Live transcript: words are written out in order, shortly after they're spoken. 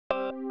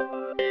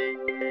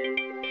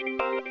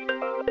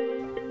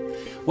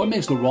What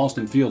makes the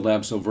Ralston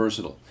FieldLabs so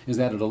versatile is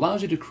that it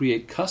allows you to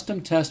create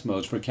custom test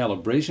modes for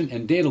calibration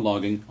and data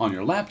logging on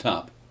your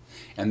laptop,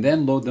 and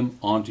then load them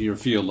onto your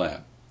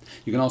FieldLab.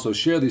 You can also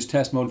share these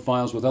test mode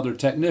files with other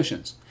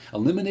technicians,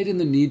 eliminating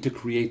the need to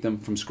create them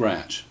from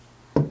scratch.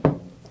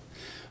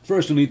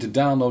 First, you'll need to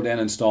download and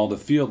install the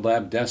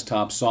FieldLab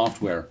desktop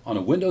software on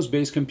a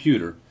Windows-based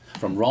computer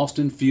from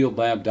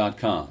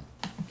ralstonfieldlab.com.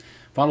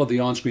 Follow the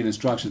on-screen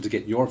instructions to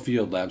get your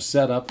FieldLab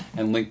set up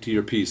and linked to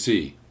your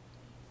PC.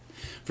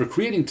 For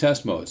creating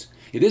test modes,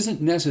 it isn't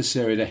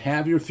necessary to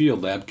have your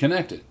FieldLab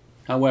connected.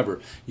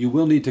 However, you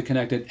will need to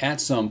connect it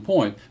at some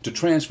point to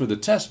transfer the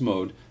test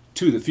mode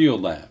to the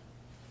FieldLab.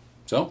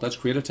 So let's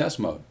create a test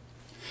mode.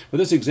 For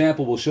this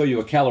example, we'll show you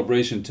a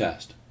calibration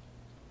test.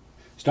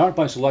 Start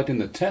by selecting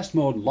the test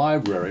mode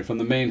library from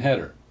the main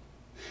header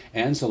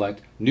and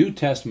select New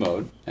Test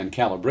Mode and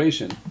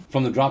Calibration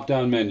from the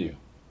drop-down menu.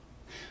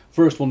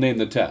 First, we'll name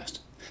the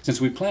test.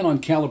 Since we plan on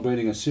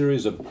calibrating a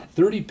series of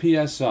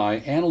 30 psi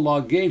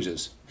analog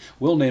gauges,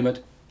 we'll name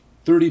it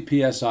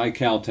 30 psi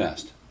Cal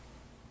Test.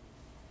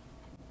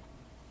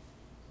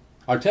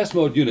 Our test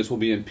mode units will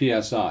be in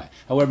psi.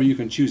 However, you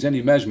can choose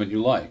any measurement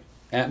you like: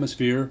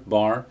 atmosphere,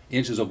 bar,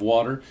 inches of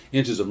water,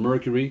 inches of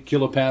mercury,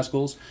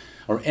 kilopascals,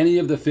 or any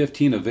of the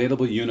 15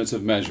 available units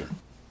of measure.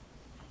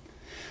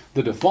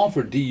 The default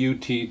for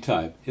DUT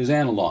type is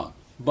analog,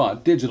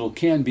 but digital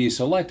can be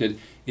selected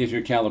if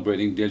you're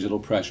calibrating digital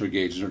pressure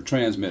gauges or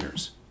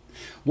transmitters.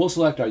 We'll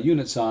select our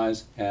unit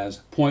size as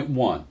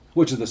 0.1,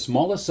 which is the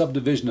smallest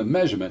subdivision of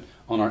measurement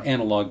on our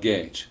analog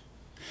gauge.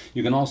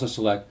 You can also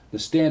select the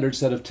standard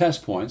set of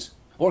test points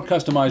or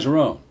customize your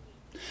own.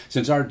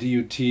 Since our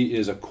DUT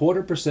is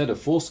 0.25%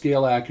 of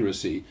full-scale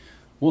accuracy,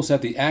 we'll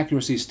set the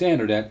accuracy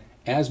standard at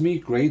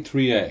ASME Grade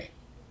 3A,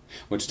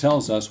 which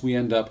tells us we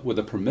end up with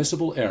a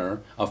permissible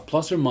error of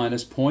plus or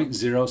minus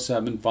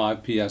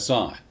 0.075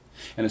 psi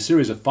and a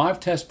series of 5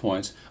 test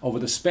points over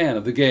the span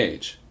of the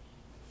gauge.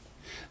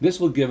 This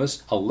will give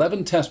us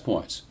 11 test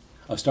points,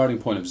 a starting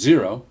point of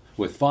 0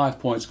 with 5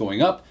 points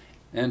going up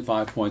and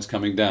 5 points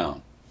coming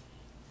down.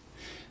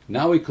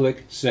 Now we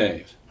click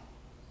Save,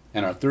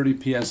 and our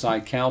 30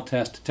 psi Cal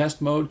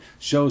test mode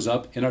shows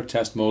up in our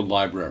test mode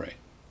library.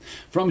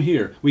 From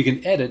here, we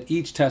can edit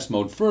each test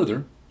mode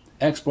further,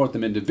 export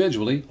them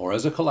individually or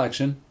as a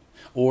collection,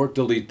 or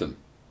delete them.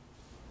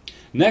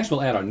 Next,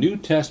 we'll add our new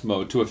test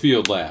mode to a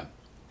FieldLab.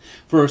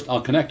 First,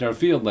 I'll connect our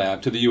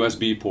FieldLab to the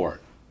USB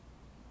port.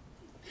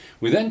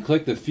 We then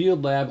click the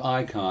FieldLab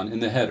icon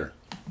in the header.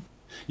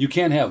 You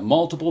can have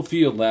multiple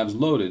FieldLabs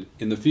loaded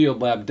in the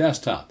FieldLab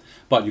desktop,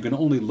 but you can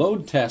only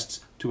load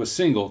tests to a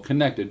single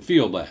connected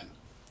FieldLab.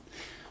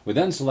 We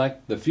then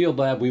select the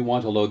FieldLab we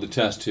want to load the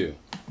test to,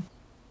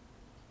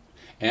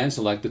 and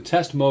select the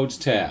Test Modes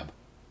tab.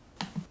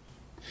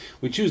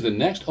 We choose the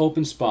next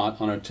open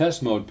spot on our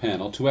Test Mode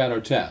panel to add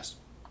our test.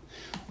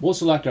 We'll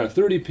select our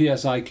 30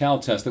 psi Cal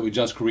test that we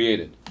just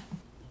created,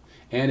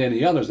 and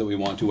any others that we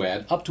want to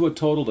add, up to a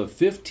total of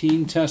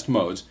 15 test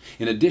modes,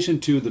 in addition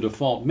to the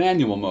default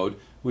manual mode,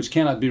 which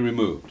cannot be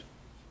removed.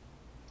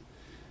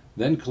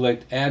 Then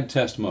click Add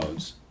Test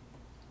Modes.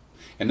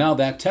 And now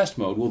that test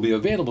mode will be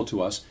available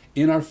to us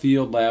in our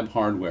FieldLab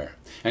hardware.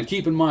 And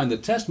keep in mind, the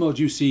test modes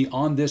you see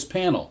on this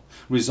panel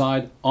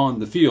reside on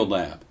the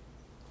FieldLab.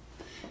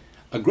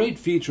 A great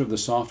feature of the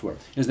software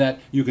is that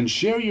you can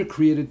share your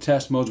created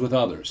test modes with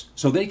others,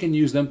 so they can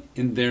use them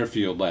in their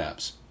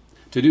FieldLabs.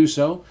 To do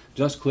so,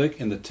 just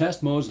click in the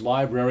Test Modes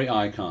library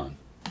icon.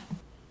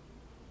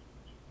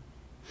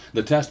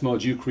 The test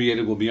modes you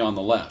created will be on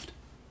the left.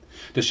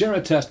 To share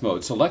a test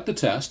mode, select the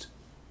test,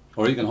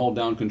 or you can hold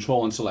down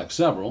Control and select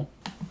several,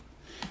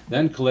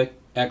 then click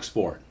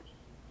Export.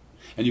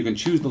 And you can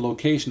choose the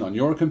location on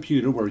your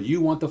computer where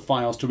you want the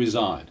files to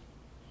reside.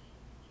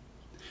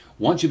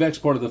 Once you've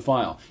exported the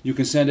file, you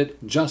can send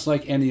it just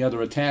like any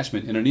other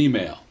attachment in an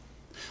email.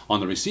 On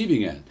the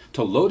receiving end,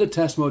 to load a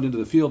test mode into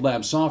the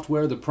FieldLab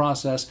software, the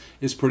process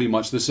is pretty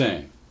much the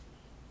same.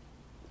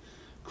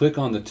 Click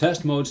on the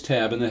Test Modes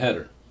tab in the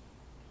header.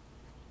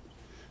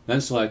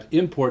 Then select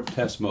Import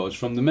Test Modes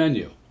from the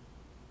menu.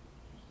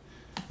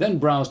 Then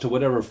browse to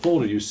whatever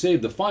folder you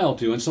saved the file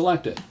to and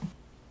select it.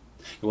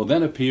 It will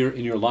then appear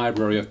in your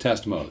library of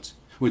test modes,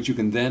 which you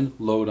can then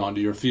load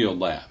onto your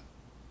FieldLab.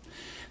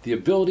 The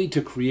ability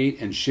to create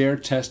and share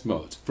test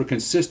modes for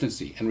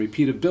consistency and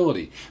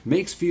repeatability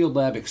makes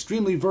FieldLab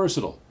extremely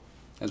versatile,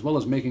 as well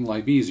as making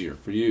life easier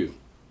for you.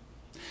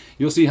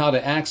 You'll see how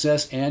to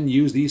access and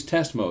use these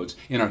test modes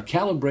in our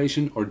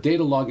calibration or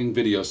data logging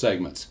video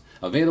segments,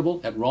 available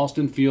at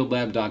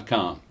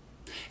ralstonfieldlab.com.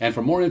 And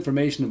for more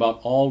information about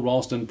all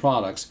Ralston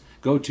products,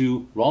 go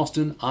to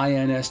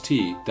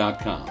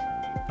ralstoninst.com.